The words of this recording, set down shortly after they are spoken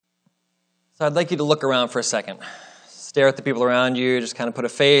So I'd like you to look around for a second. Stare at the people around you, just kind of put a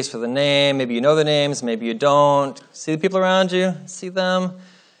face with a name. Maybe you know their names, maybe you don't. See the people around you? See them?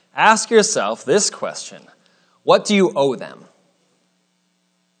 Ask yourself this question. What do you owe them?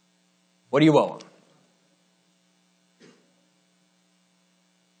 What do you owe them?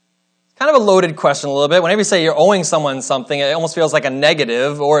 It's kind of a loaded question a little bit. Whenever you say you're owing someone something, it almost feels like a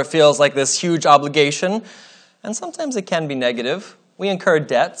negative, or it feels like this huge obligation. And sometimes it can be negative. We incur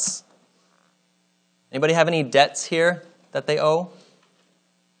debts. Anybody have any debts here that they owe?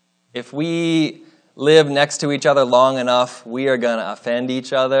 If we live next to each other long enough, we are going to offend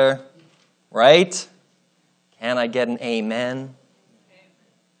each other, right? Can I get an amen?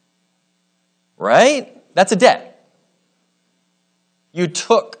 Right? That's a debt. You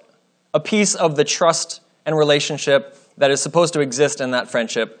took a piece of the trust and relationship that is supposed to exist in that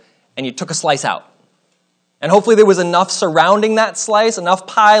friendship, and you took a slice out. And hopefully there was enough surrounding that slice, enough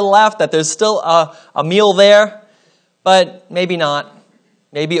pie left that there's still a meal there, but maybe not.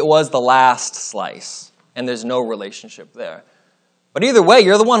 Maybe it was the last slice, and there's no relationship there. But either way,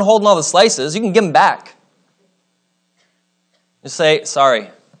 you're the one holding all the slices. You can give them back. Just say,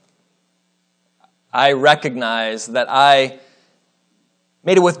 sorry, I recognize that I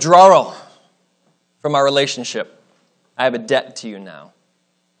made a withdrawal from our relationship. I have a debt to you now.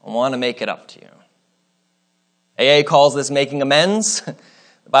 I want to make it up to you. AA calls this making amends.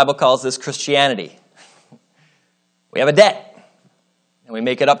 The Bible calls this Christianity. We have a debt. And we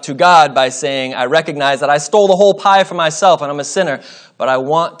make it up to God by saying, I recognize that I stole the whole pie for myself and I'm a sinner, but I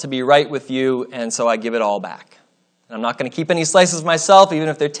want to be right with you, and so I give it all back. And I'm not going to keep any slices myself, even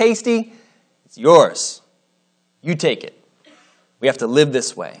if they're tasty. It's yours. You take it. We have to live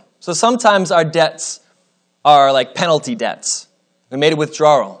this way. So sometimes our debts are like penalty debts. We made a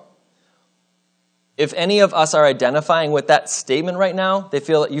withdrawal. If any of us are identifying with that statement right now,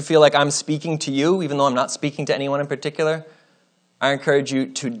 you feel like I'm speaking to you, even though I'm not speaking to anyone in particular, I encourage you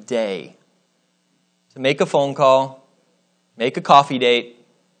today to make a phone call, make a coffee date,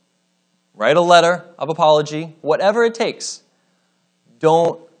 write a letter of apology, whatever it takes.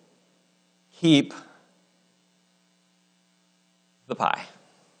 Don't keep the pie.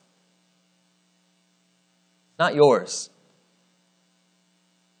 It's not yours.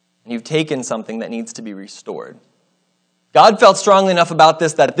 And you've taken something that needs to be restored. God felt strongly enough about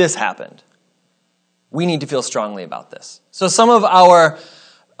this that this happened. We need to feel strongly about this. So some of our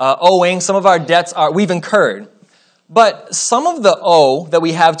owing, some of our debts we've incurred. But some of the owe that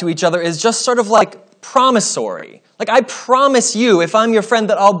we have to each other is just sort of like promissory. Like, I promise you, if I'm your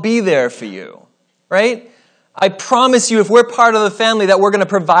friend, that I'll be there for you. Right? I promise you, if we're part of the family, that we're going to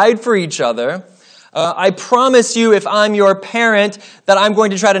provide for each other. I promise you, if I'm your parent, that I'm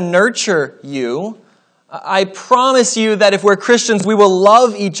going to try to nurture you. I promise you that if we're Christians, we will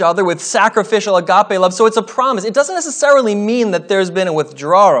love each other with sacrificial agape love. So it's a promise. It doesn't necessarily mean that there's been a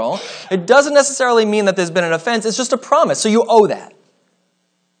withdrawal. It doesn't necessarily mean that there's been an offense. It's just a promise. So you owe that.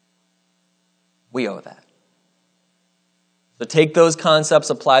 We owe that. So take those concepts,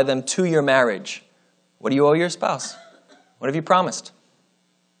 apply them to your marriage. What do you owe your spouse? What have you promised?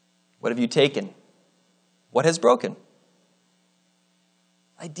 What have you taken? What has broken?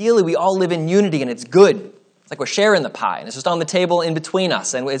 Ideally, we all live in unity, and it's good. It's like we're sharing the pie, and it's just on the table in between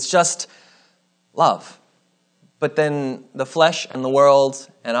us, and it's just love. But then the flesh and the world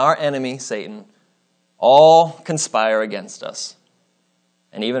and our enemy, Satan, all conspire against us.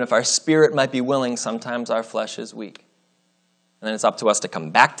 And even if our spirit might be willing, sometimes our flesh is weak. And then it's up to us to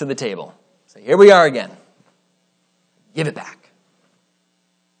come back to the table. Say, here we are again. Give it back.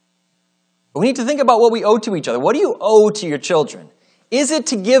 But we need to think about what we owe to each other. What do you owe to your children? Is it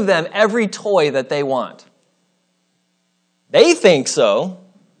to give them every toy that they want? They think so,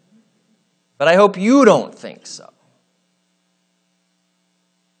 but I hope you don't think so.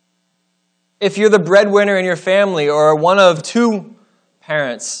 If you're the breadwinner in your family or one of two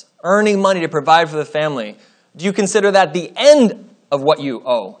parents earning money to provide for the family, do you consider that the end of what you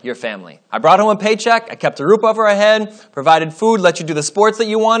owe your family? I brought home a paycheck, I kept a roof over our head, provided food, let you do the sports that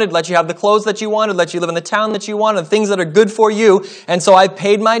you wanted, let you have the clothes that you wanted, let you live in the town that you wanted, things that are good for you, and so I've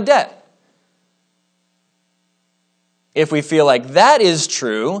paid my debt. If we feel like that is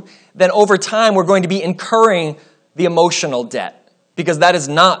true, then over time we're going to be incurring the emotional debt, because that is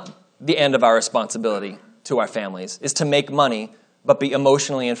not the end of our responsibility to our families, is to make money but be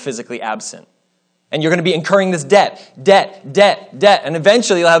emotionally and physically absent. And you're going to be incurring this debt. And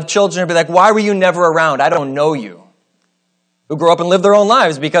eventually you'll have children who'll be like, why were you never around? I don't know you. Who grew up and lived their own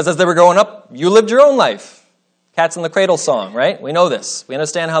lives because as they were growing up, you lived your own life. Cats in the Cradle song, right? We know this. We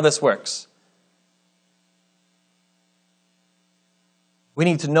understand how this works. We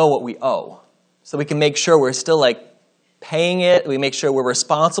need to know what we owe. so we can make sure we're still paying it. We make sure we're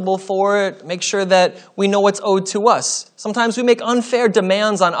responsible for it. Make sure that we know what's owed to us. Sometimes we make unfair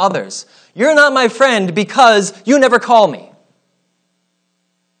demands on others. You're not my friend because you never call me.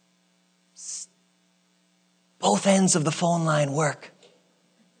 Both ends of the phone line work.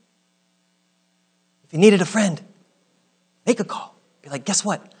 If you needed a friend, make a call. Be like, guess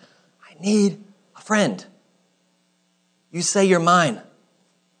what? I need a friend. You say you're mine.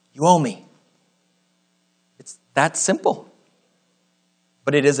 You owe me. It's that simple.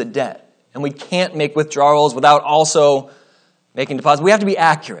 But it is a debt. And we can't make withdrawals without also making deposits. We have to be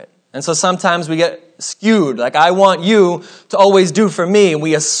accurate. And so sometimes we get skewed. I want you to always do for me. And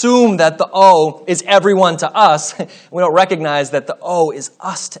we assume that the O is everyone to us. We don't recognize that the O is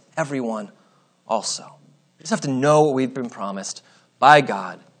us to everyone also. We just have to know what we've been promised by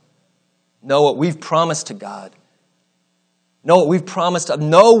God. Know what we've promised to God. Know what we've promised.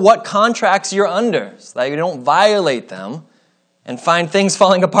 Know what contracts you're under so that you don't violate them and find things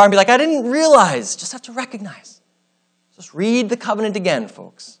falling apart and be like, I didn't realize. Just have to recognize. Just read the covenant again,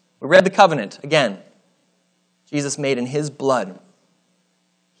 folks. We read the covenant again. Jesus made in his blood.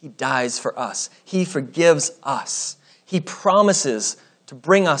 He dies for us. He forgives us. He promises to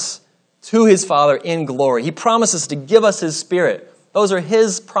bring us to his Father in glory. He promises to give us his Spirit. Those are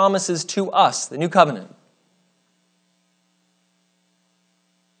his promises to us, the new covenant.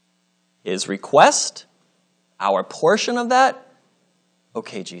 His request, our portion of that,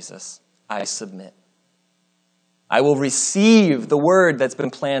 okay, Jesus, I submit. I will receive the word that's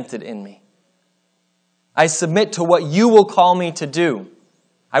been planted in me. I submit to what you will call me to do.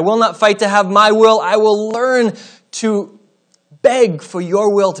 I will not fight to have my will. I will learn to beg for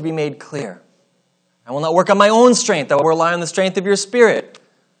your will to be made clear. I will not work on my own strength. I will rely on the strength of your Spirit.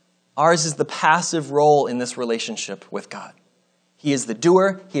 Ours is the passive role in this relationship with God. He is the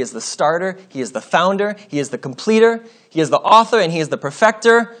doer, he is the starter, he is the founder, he is the completer, he is the author, and he is the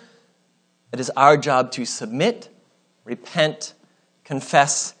perfecter. It is our job to submit, repent,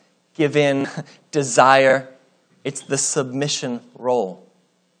 confess, give in, desire. It's the submission role.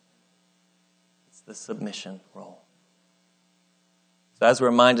 It's the submission role. So as we're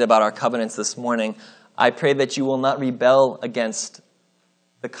reminded about our covenants this morning, I pray that you will not rebel against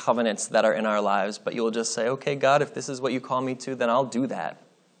the covenants that are in our lives, but you will just say, okay, God, if this is what you call me to, then I'll do that.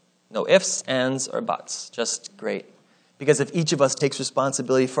 No ifs, ands, or buts. Just great. Because if each of us takes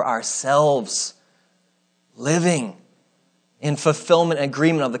responsibility for ourselves, living in fulfillment and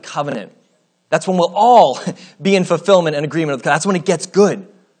agreement of the covenant, that's when we'll all be in fulfillment and agreement of the covenant. That's when it gets good.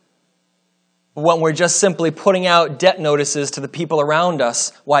 But when we're just simply putting out debt notices to the people around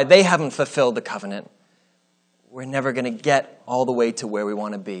us why they haven't fulfilled the covenant, we're never going to get all the way to where we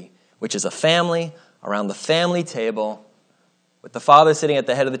want to be, which is a family around the family table with the father sitting at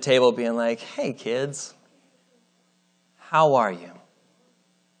the head of the table being like, hey, kids, how are you?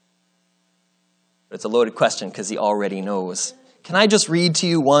 But it's a loaded question because he already knows. Can I just read to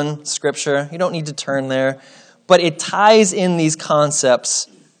you one scripture? You don't need to turn there. But it ties in these concepts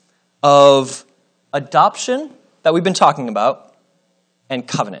of adoption that we've been talking about and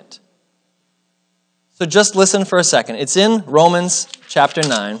covenant. So just listen for a second. It's in Romans chapter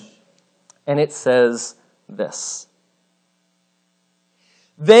 9, and it says this.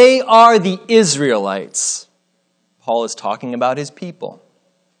 They are the Israelites. Paul is talking about his people.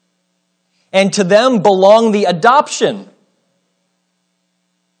 And to them belong the adoption.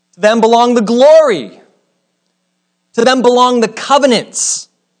 To them belong the glory. To them belong the covenants,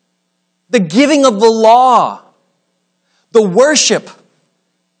 the giving of the law, the worship,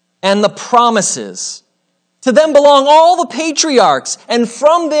 and the promises. To them belong all the patriarchs, and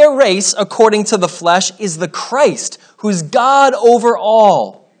from their race, according to the flesh, is the Christ, who's God over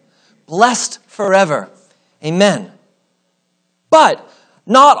all, blessed forever. Amen. But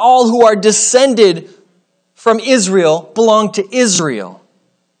not all who are descended from Israel belong to Israel.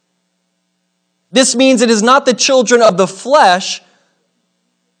 This means it is not the children of the flesh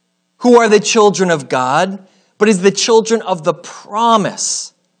who are the children of God, but is the children of the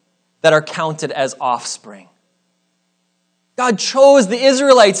promise that are counted as offspring. God chose the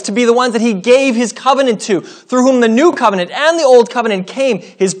Israelites to be the ones that he gave his covenant to, through whom the new covenant and the old covenant came,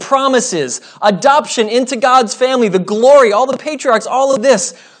 his promises, adoption into God's family, the glory, all the patriarchs, all of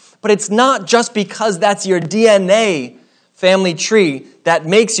this. But it's not just because that's your DNA family tree that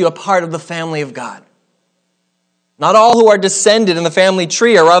makes you a part of the family of God. Not all who are descended in the family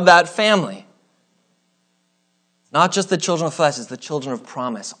tree are of that family. It's not just the children of flesh, it's the children of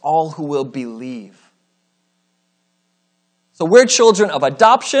promise, all who will believe. So we're children of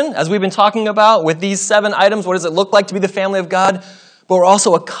adoption, as we've been talking about with these 7 items. What does it look like to be the family of God? But we're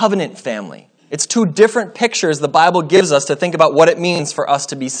also a covenant family. It's two different pictures the Bible gives us to think about what it means for us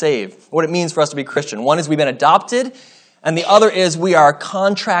to be saved, what it means for us to be Christian. One is we've been adopted, and the other is we are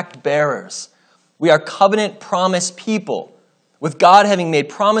contract bearers. We are covenant promise people, with God having made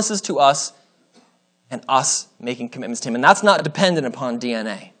promises to us and us making commitments to Him. And that's not dependent upon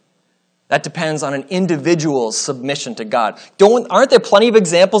DNA. That depends on an individual's submission to God. Aren't there plenty of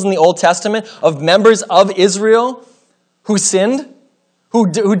examples in the Old Testament of members of Israel who sinned, who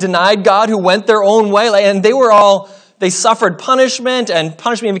denied God, who went their own way? And they suffered punishment, and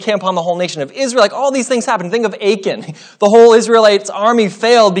punishment came upon the whole nation of Israel. Like, all these things happened. Think of Achan. The whole Israelites' army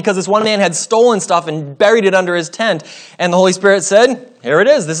failed because this one man had stolen stuff and buried it under his tent. And the Holy Spirit said, here it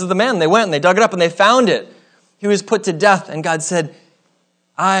is. This is the man. They went and they dug it up and they found it. He was put to death. And God said,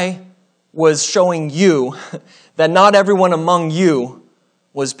 I was showing you that not everyone among you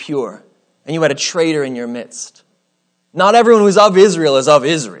was pure. And you had a traitor in your midst. Not everyone who's of Israel is of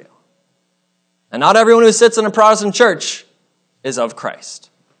Israel. And not everyone who sits in a Protestant church is of Christ.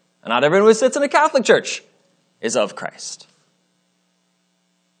 And not everyone who sits in a Catholic church is of Christ.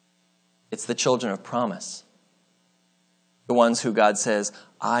 It's the children of promise. The ones who God says,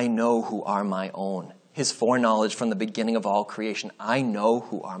 I know who are my own. His foreknowledge from the beginning of all creation. I know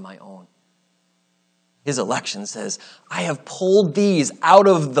who are my own. His election says, I have pulled these out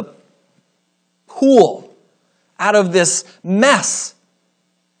of the pool, out of this mess.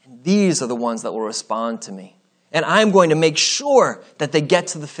 And these are the ones that will respond to me. And I'm going to make sure that they get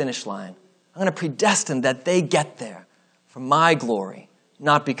to the finish line. I'm going to predestine that they get there for my glory,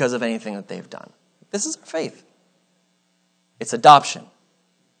 not because of anything that they've done. This is our faith. It's adoption,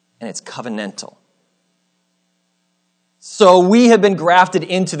 and it's covenantal. So we have been grafted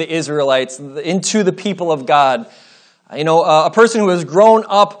into the Israelites, into the people of God. A person who has grown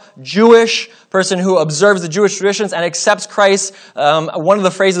up Jewish, person who observes the Jewish traditions and accepts Christ, one of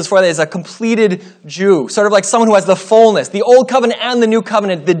the phrases for that is a completed Jew, sort of like someone who has the fullness, the Old Covenant and the New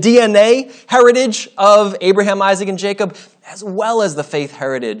Covenant, the DNA heritage of Abraham, Isaac, and Jacob, as well as the faith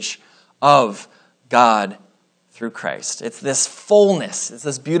heritage of God through Christ. It's this fullness. It's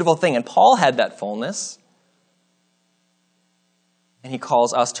this beautiful thing. And Paul had that fullness. And he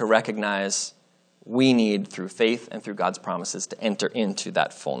calls us to recognize we need, through faith and through God's promises, to enter into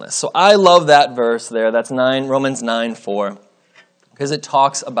that fullness. So I love that verse there. That's Romans 9:4, because it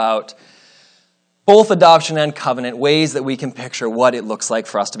talks about both adoption and covenant, ways that we can picture what it looks like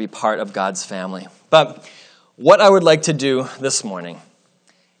for us to be part of God's family. But what I would like to do this morning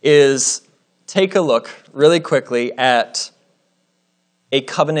is take a look really quickly at a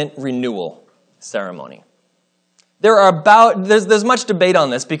covenant renewal ceremony. There's much debate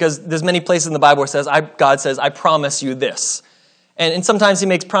on this because there's many places in the Bible where God says, I promise you this. And sometimes he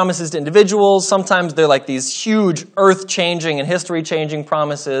makes promises to individuals. Sometimes they're like these huge earth-changing and history-changing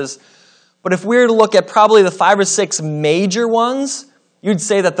promises. But if we were to look at probably the 5 or 6 major ones, you'd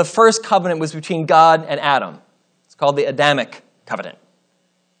say that the first covenant was between God and Adam. It's called the Adamic covenant.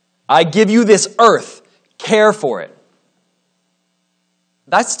 I give you this earth, care for it.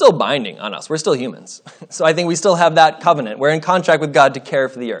 That's still binding on us. We're still humans. So I think we still have that covenant. We're in contract with God to care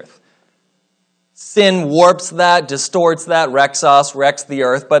for the earth. Sin warps that, distorts that, wrecks us, wrecks the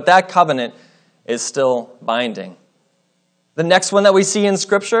earth, but that covenant is still binding. The next one that we see in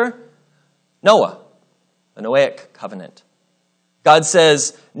Scripture, Noah, the Noahic covenant. God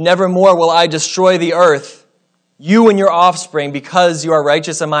says, nevermore will I destroy the earth, you and your offspring, because you are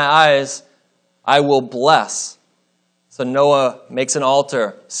righteous in my eyes, I will bless. So Noah makes an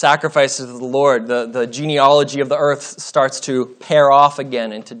altar, sacrifices to the Lord. The genealogy of the earth starts to pair off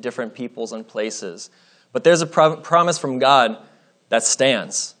again into different peoples and places. But there's a promise from God that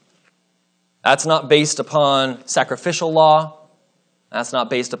stands. That's not based upon sacrificial law. That's not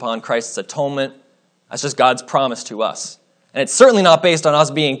based upon Christ's atonement. That's just God's promise to us. And it's certainly not based on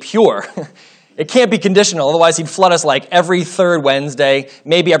us being pure. It can't be conditional, otherwise he'd flood us like every 3rd Wednesday,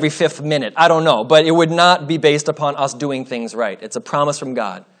 maybe every 5th minute. I don't know, but it would not be based upon us doing things right. It's a promise from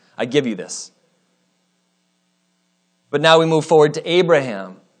God. I give you this. But now we move forward to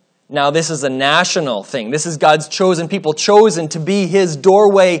Abraham. Now this is a national thing. This is God's chosen people, chosen to be his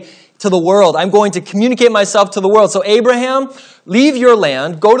doorway to the world. I'm going to communicate myself to the world. So Abraham, leave your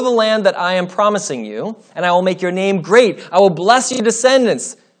land, go to the land that I am promising you, and I will make your name great. I will bless your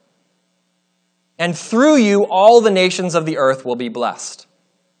descendants. And through you, all the nations of the earth will be blessed.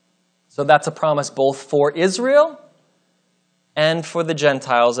 So that's a promise both for Israel and for the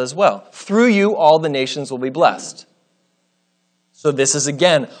Gentiles as well. Through you, all the nations will be blessed. So this is,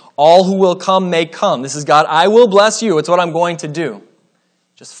 again, all who will come may come. This is God, I will bless you. It's what I'm going to do.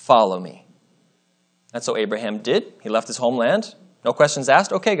 Just follow me. That's what Abraham did. He left his homeland. No questions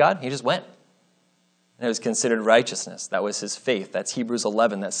asked. Okay, God. He just went. And it was considered righteousness. That was his faith. That's Hebrews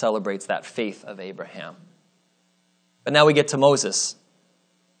 11 that celebrates that faith of Abraham. But now we get to Moses.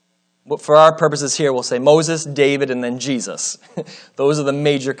 For our purposes here, we'll say Moses, David, and then Jesus. Those are the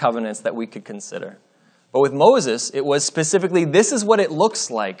major covenants that we could consider. But with Moses, it was specifically, this is what it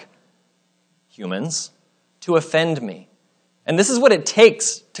looks like, humans, to offend me. And this is what it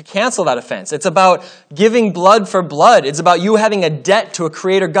takes to cancel that offense. It's about giving blood for blood. It's about you having a debt to a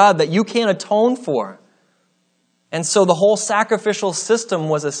creator God that you can't atone for. And so the whole sacrificial system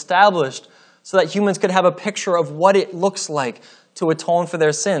was established so that humans could have a picture of what it looks like to atone for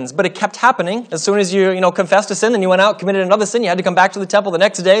their sins. But it kept happening. As soon as you confessed a sin, then you went out, committed another sin, you had to come back to the temple the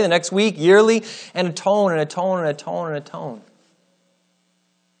next day, the next week, yearly, and atone and atone and atone and atone.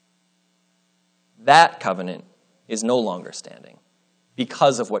 That covenant is no longer standing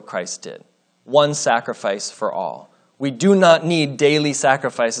because of what Christ did. One sacrifice for all. We do not need daily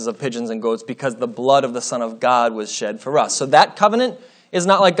sacrifices of pigeons and goats because the blood of the Son of God was shed for us. So that covenant is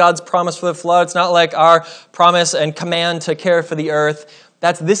not like God's promise for the flood. It's not like our promise and command to care for the earth.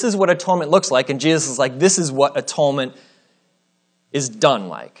 This is what atonement looks like. And Jesus is like, this is what atonement is done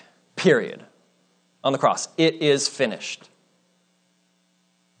like. Period. On the cross. It is finished.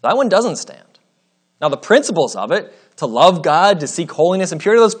 That one doesn't stand. Now the principles of it, to love God, to seek holiness and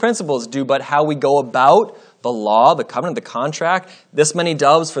purity, those principles do, but how we go about the law, the covenant, the contract, this many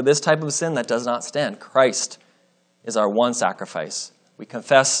doves for this type of sin, that does not stand. Christ is our one sacrifice. We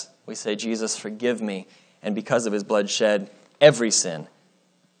confess, we say, Jesus, forgive me. And because of his blood shed, every sin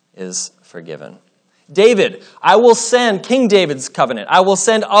is forgiven. David, I will send, King David's covenant, I will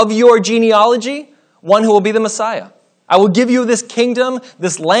send of your genealogy one who will be the Messiah. I will give you this kingdom,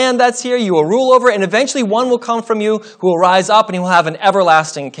 this land that's here, you will rule over it, and eventually one will come from you who will rise up and he will have an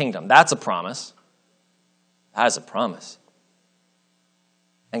everlasting kingdom. That's a promise. That is a promise.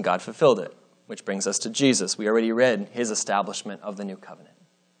 And God fulfilled it, which brings us to Jesus. We already read his establishment of the new covenant.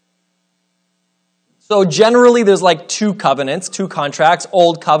 So generally there's like two covenants, two contracts,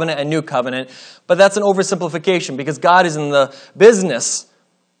 old covenant and new covenant, but that's an oversimplification because God is in the business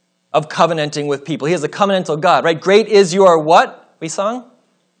of covenanting with people. He is a covenantal God, right? Great is your what? We sung?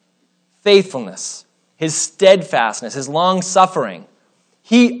 Faithfulness, his steadfastness, his long-suffering.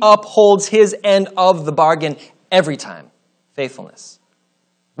 He upholds his end of the bargain every time. Faithfulness.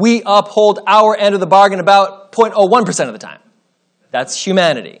 We uphold our end of the bargain about 0.01% of the time. That's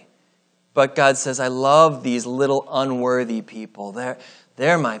humanity. But God says, I love these little unworthy people.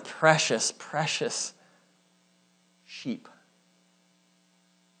 They're my precious, precious sheep.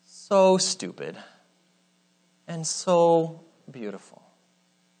 So stupid and so beautiful.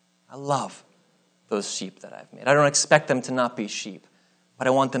 I love those sheep that I've made. I don't expect them to not be sheep, but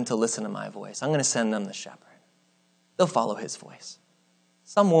I want them to listen to my voice. I'm going to send them the shepherd. They'll follow his voice.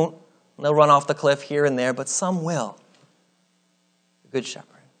 Some won't. They'll run off the cliff here and there, but some will. The good shepherd.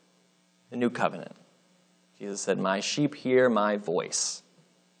 The new covenant. Jesus said, my sheep hear my voice,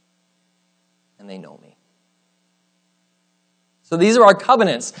 and they know me. So these are our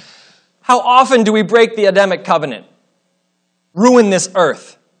covenants. How often do we break the Adamic covenant? Ruin this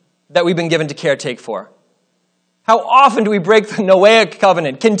earth that we've been given to caretake for? How often do we break the Noahic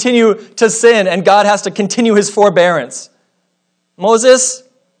covenant, continue to sin, and God has to continue his forbearance? Moses,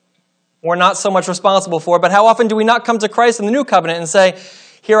 we're not so much responsible for, but how often do we not come to Christ in the new covenant and say,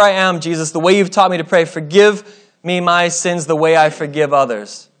 here I am, Jesus, the way you've taught me to pray, forgive me my sins the way I forgive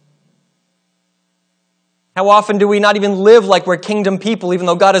others? How often do we not even live like we're kingdom people, even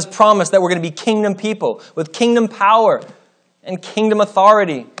though God has promised that we're going to be kingdom people with kingdom power and kingdom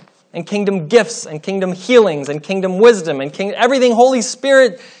authority and kingdom gifts and kingdom healings and kingdom wisdom and everything Holy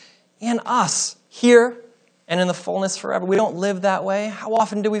Spirit in us here and in the fullness forever? We don't live that way. How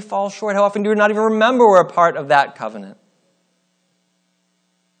often do we fall short? How often do we not even remember we're a part of that covenant?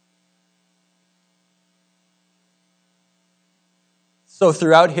 So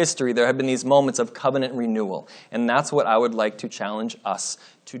throughout history, there have been these moments of covenant renewal, and that's what I would like to challenge us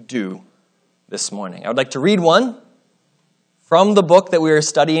to do this morning. I would like to read one from the book that we were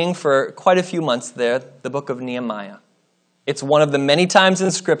studying for quite a few months there, the book of Nehemiah. It's one of the many times in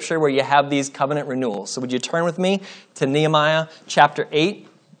Scripture where you have these covenant renewals. So would you turn with me to Nehemiah chapter 8?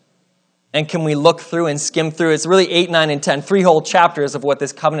 And can we look through and skim through? It's really 8, 9, and 10, 3 whole chapters of what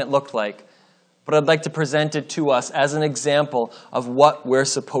this covenant looked like. But I'd like to present it to us as an example of what we're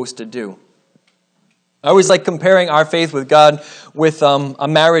supposed to do. I always like comparing our faith with God with a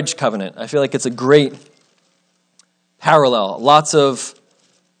marriage covenant. I feel like it's a great parallel. Lots of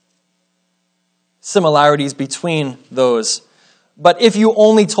similarities between those. But if you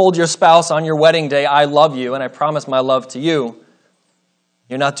only told your spouse on your wedding day, I love you, and I promise my love to you,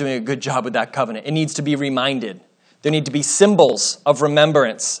 You're not doing a good job with that covenant. It needs to be reminded. There need to be symbols of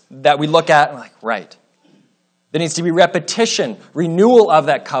remembrance that we look at and we're like, right. There needs to be repetition, renewal of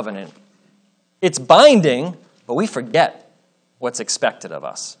that covenant. It's binding, but we forget what's expected of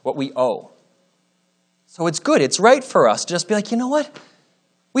us, what we owe. So it's good. It's right for us to just be like, you know what?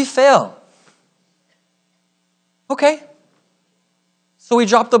 We fail. Okay. So we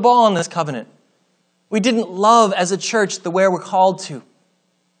dropped the ball on this covenant. We didn't love as a church the way we're called to.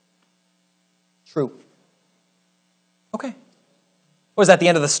 True. Okay. Was that the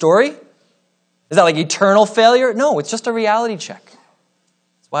end of the story? Is that like eternal failure? No, it's just a reality check.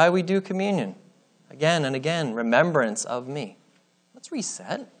 That's why we do communion. Again and again, remembrance of me. Let's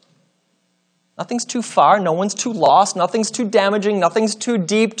reset. Nothing's too far. No one's too lost. Nothing's too damaging. Nothing's too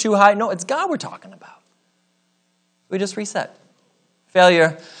deep, too high. No, it's God we're talking about. We just reset.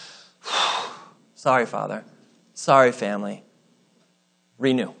 Failure. Sorry, Father. Sorry, family.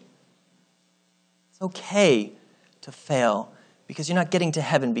 Renew. It's okay to fail because you're not getting to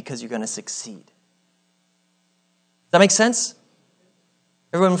heaven because you're going to succeed. Does that make sense?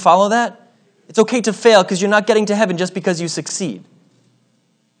 Everyone follow that? It's okay to fail because you're not getting to heaven just because you succeed.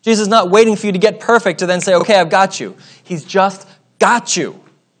 Jesus is not waiting for you to get perfect to then say, okay, I've got you. He's just got you.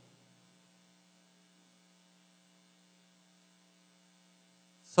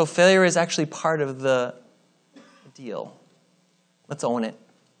 So failure is actually part of the deal. Let's own it.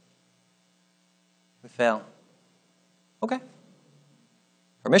 We fail. Okay.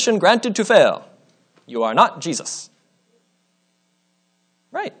 Permission granted to fail. You are not Jesus.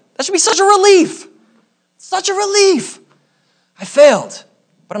 Right. That should be such a relief. Such a relief. I failed,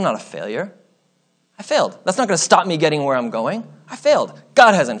 but I'm not a failure. I failed. That's not going to stop me getting where I'm going. I failed.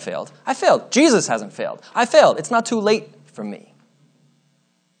 God hasn't failed. I failed. Jesus hasn't failed. I failed. It's not too late for me.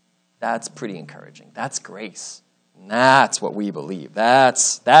 That's pretty encouraging. That's grace. And that's what we believe.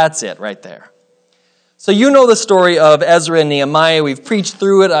 That's it right there. So you know the story of Ezra and Nehemiah. We've preached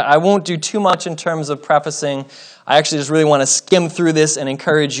through it. I won't do too much in terms of prefacing. I actually just really want to skim through this and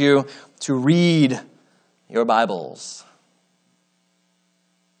encourage you to read your Bibles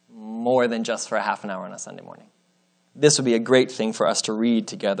more than just for a half an hour on a Sunday morning. This would be a great thing for us to read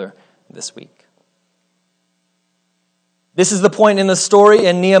together this week. This is the point in the story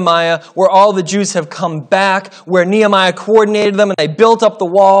in Nehemiah where all the Jews have come back, where Nehemiah coordinated them and they built up the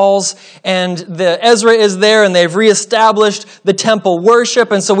walls, and Ezra is there and they've reestablished the temple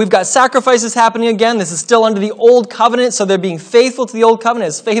worship, and so we've got sacrifices happening again. This is still under the old covenant, so they're being faithful to the old covenant,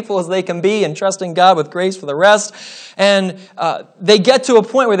 as faithful as they can be, and trusting God with grace for the rest. And they get to a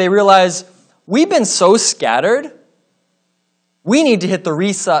point where they realize, we've been so scattered, we need to hit the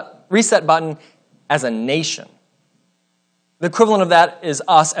reset button as a nation. The equivalent of that is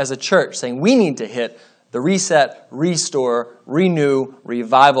us as a church, saying we need to hit the reset, restore, renew,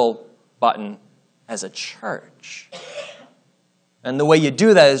 revival button as a church. And the way you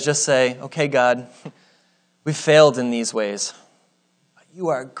do that is just say, okay, God, we failed in these ways. But you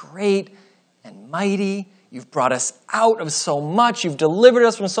are great and mighty. You've brought us out of so much. You've delivered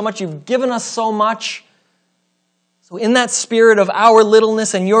us from so much. You've given us so much. So in that spirit of our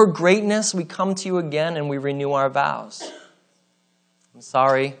littleness and your greatness, we come to you again and we renew our vows. I'm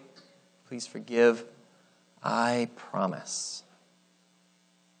sorry. Please forgive. I promise.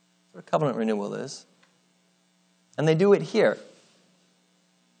 That's what a covenant renewal is. And they do it here.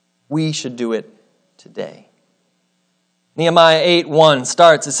 We should do it today. Nehemiah 8:1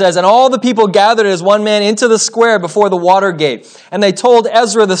 starts. It says, "And all the people gathered as one man into the square before the water gate. And they told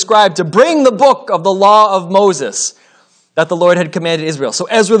Ezra the scribe to bring the book of the law of Moses that the Lord had commanded Israel. So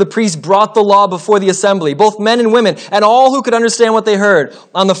Ezra the priest brought the law before the assembly, both men and women, and all who could understand what they heard,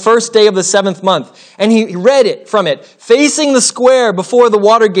 on the first day of the 7th month. And he read it from it, facing the square before the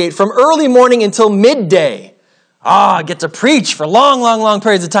water gate, from early morning until midday." I get to preach for long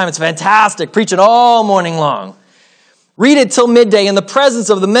periods of time. It's fantastic. Preaching all morning long. Read it till midday in the presence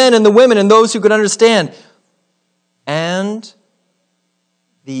of the men and the women and those who could understand. And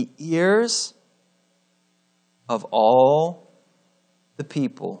the ears of all the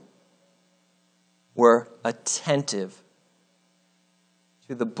people were attentive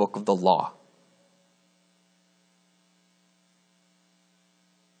to the book of the law.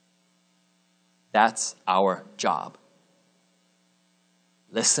 That's our job.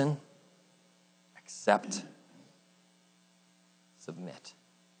 Listen, accept, submit.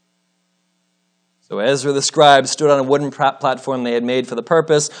 So Ezra the scribe stood on a wooden platform they had made for the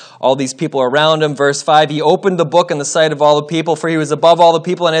purpose. All these people around him. Verse 5, he opened the book in the sight of all the people, for he was above all the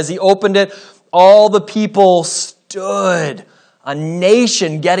people. And as he opened it, all the people stood. A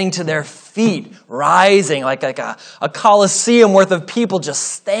nation getting to their feet. feet rising, like a coliseum worth of people just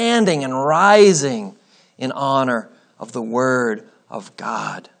standing and rising in honor of the word of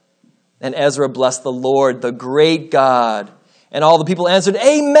God. And Ezra blessed the Lord, the great God. And all the people answered,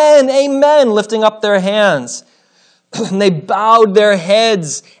 Amen, amen, lifting up their hands. And they bowed their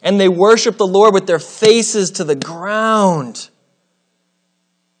heads and they worshiped the Lord with their faces to the ground.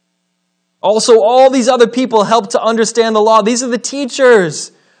 Also, all these other people helped to understand the law. These are the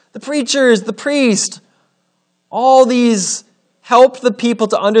teachers, the preachers, the priest. All these helped the people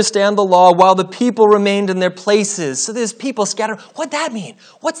to understand the law while the people remained in their places. So there's people scattered. What'd that mean?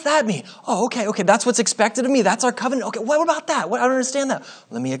 What's that mean? Oh, okay, that's what's expected of me. That's our covenant. Okay, what about that? I don't understand that.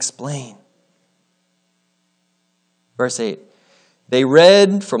 Let me explain. Verse 8. They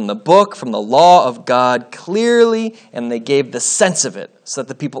read from the book, from the law of God clearly, and they gave the sense of it so that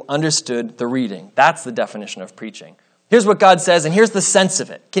the people understood the reading. That's the definition of preaching. Here's what God says, and here's the sense of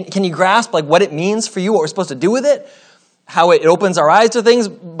it. Can you grasp what it means for you, what we're supposed to do with it? How it opens our eyes to things,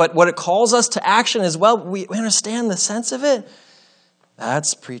 but what it calls us to action as well. We understand the sense of it.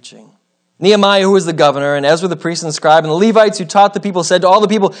 That's preaching. Nehemiah, who was the governor, and Ezra the priest and scribe, and the Levites who taught the people, said to all the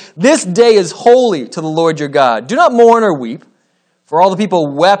people, This day is holy to the Lord your God. Do not mourn or weep. For all the people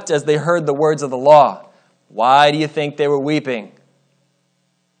wept as they heard the words of the law. Why do you think they were weeping?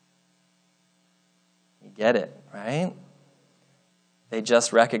 You get it, right? They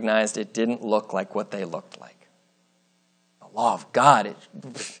just recognized it didn't look like what they looked like. The law of God.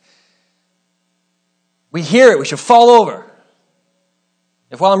 We hear it, we should fall over.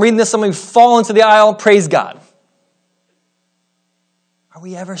 If while I'm reading this, somebody fall into the aisle, praise God. Are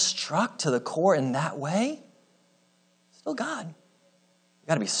we ever struck to the core in that way? Still God. You've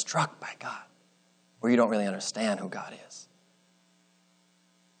got to be struck by God, or you don't really understand who God is.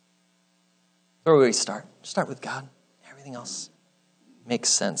 So where do we start? Start with God. Everything else makes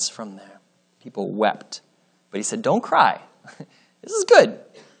sense from there. People wept. But he said, don't cry. This is good.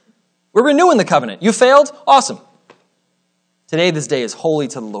 We're renewing the covenant. You failed? Awesome. Today, this day is holy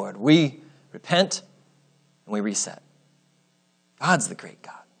to the Lord. We repent and we reset. God's the great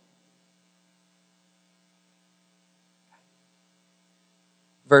God.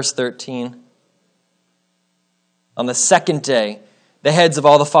 Verse 13. On the second day, the heads of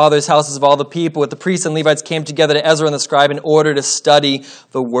all the fathers' houses of all the people with the priests and Levites came together to Ezra and the scribe in order to study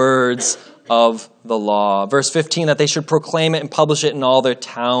the words of the law. Verse 15, that they should proclaim it and publish it in all their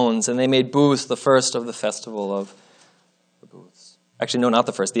towns. And they made booths, the first of the festival of the booths. Actually, no, not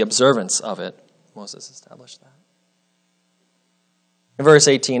the first, the observance of it. Moses established that. In verse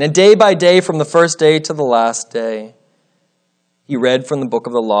 18, and day by day from the first day to the last day, he read from the book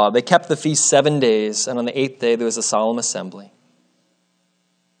of the law. They kept the feast 7 days, and on the 8th day there was a solemn assembly.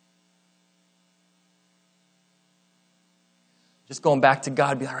 Just going back to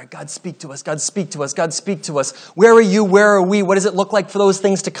God, be all right, God, speak to us, God, speak to us, God, speak to us. Where are you? Where are we? What does it look like for those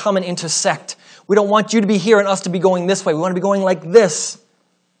things to come and intersect? We don't want you to be here and us to be going this way. We want to be going like this.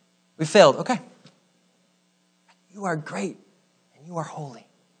 We failed. Okay. You are great, and you are holy.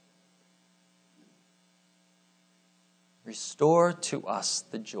 Restore to us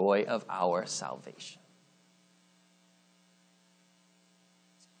the joy of our salvation.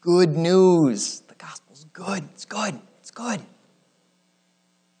 It's good news. The gospel's good. It's good. It's good.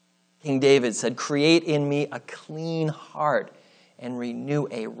 King David said, create in me a clean heart and renew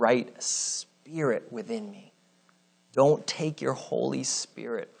a right spirit within me. Don't take your Holy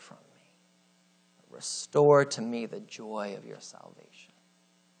Spirit from me. Restore to me the joy of your salvation.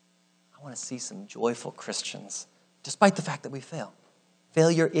 I want to see some joyful Christians, despite the fact that we fail.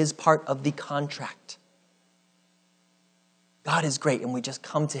 Failure is part of the contract. God is great, and we just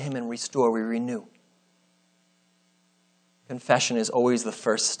come to him and restore, we renew. Confession is always the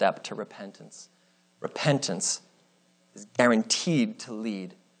first step to repentance. Repentance is guaranteed to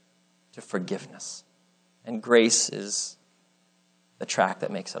lead to forgiveness. And grace is the track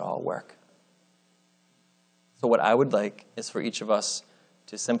that makes it all work. So what I would like is for each of us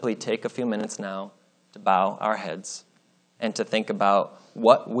to simply take a few minutes now to bow our heads and to think about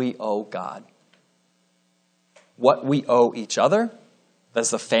what we owe God, what we owe each other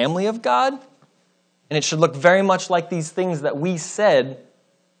as the family of God. And it should look very much like these things that we said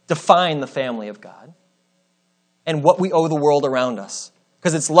define the family of God, and what we owe the world around us.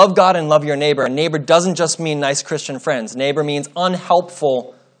 Because it's love God and love your neighbor. And neighbor doesn't just mean nice Christian friends. Neighbor means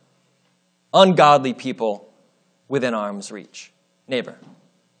unhelpful, ungodly people within arm's reach. Neighbor.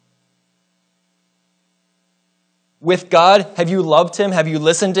 With God, have you loved him? Have you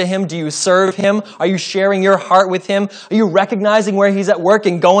listened to him? Do you serve him? Are you sharing your heart with him? Are you recognizing where he's at work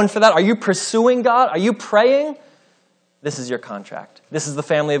and going for that? Are you pursuing God? Are you praying? this is your contract. This is the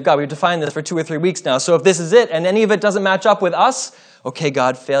family of God. We've defined this for 2 or 3 weeks now. So if this is it and any of it doesn't match up with us, okay,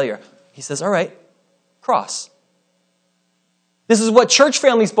 God, failure. He says, all right, cross. This is what church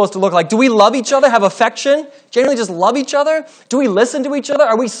family is supposed to look like. Do we love each other, have affection, generally just love each other? Do we listen to each other?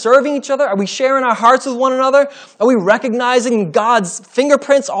 Are we serving each other? Are we sharing our hearts with one another? Are we recognizing God's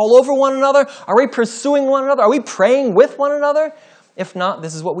fingerprints all over one another? Are we pursuing one another? Are we praying with one another? If not,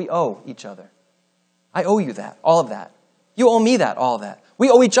 this is what we owe each other. I owe you that, all of that. You owe me that, all of that. We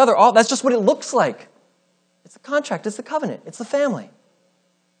owe each other all. That's just what it looks like. It's the contract. It's the covenant. It's the family.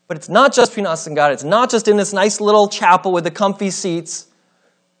 But it's not just between us and God. It's not just in this nice little chapel with the comfy seats.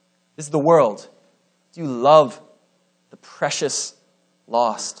 This is the world. Do you love the precious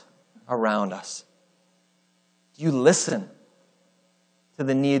lost around us? Do you listen to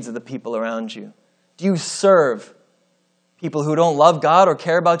the needs of the people around you? Do you serve people who don't love God or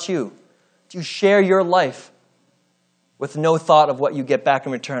care about you? Do you share your life with no thought of what you get back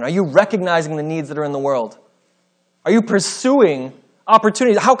in return? Are you recognizing the needs that are in the world? Are you pursuing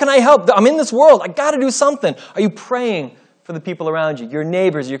opportunities? How can I help? I'm in this world. I got to do something. Are you praying for the people around you, your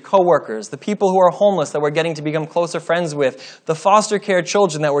neighbors, your coworkers, the people who are homeless that we're getting to become closer friends with, the foster care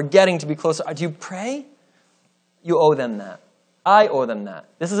children that we're getting to be closer? Do you pray? You owe them that. I owe them that.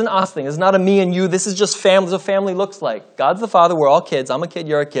 This is an us thing. This is not a me and you. This is just family. This is what family looks like. God's the Father. We're all kids. I'm a kid.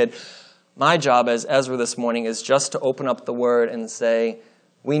 You're a kid. My job as Ezra this morning is just to open up the Word and say,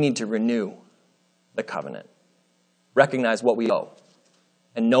 we need to renew the covenant. Recognize what we owe.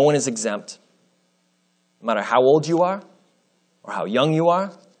 And no one is exempt. No matter how old you are, or how young you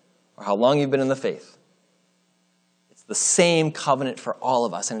are, or how long you've been in the faith. It's the same covenant for all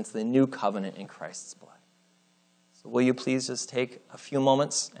of us, and it's the new covenant in Christ's blood. So will you please just take a few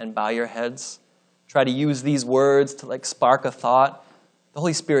moments and bow your heads? Try to use these words to spark a thought. The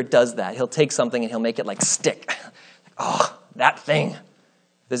Holy Spirit does that. He'll take something and he'll make it stick. Oh, that thing.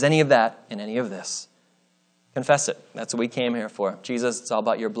 If there's any of that in any of this, confess it. That's what we came here for. Jesus, it's all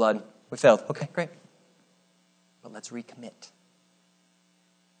about your blood. We failed. Okay, great. But let's recommit.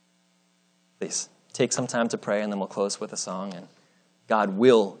 Please, take some time to pray, and then we'll close with a song. And God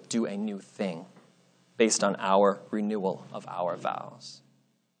will do a new thing based on our renewal of our vows.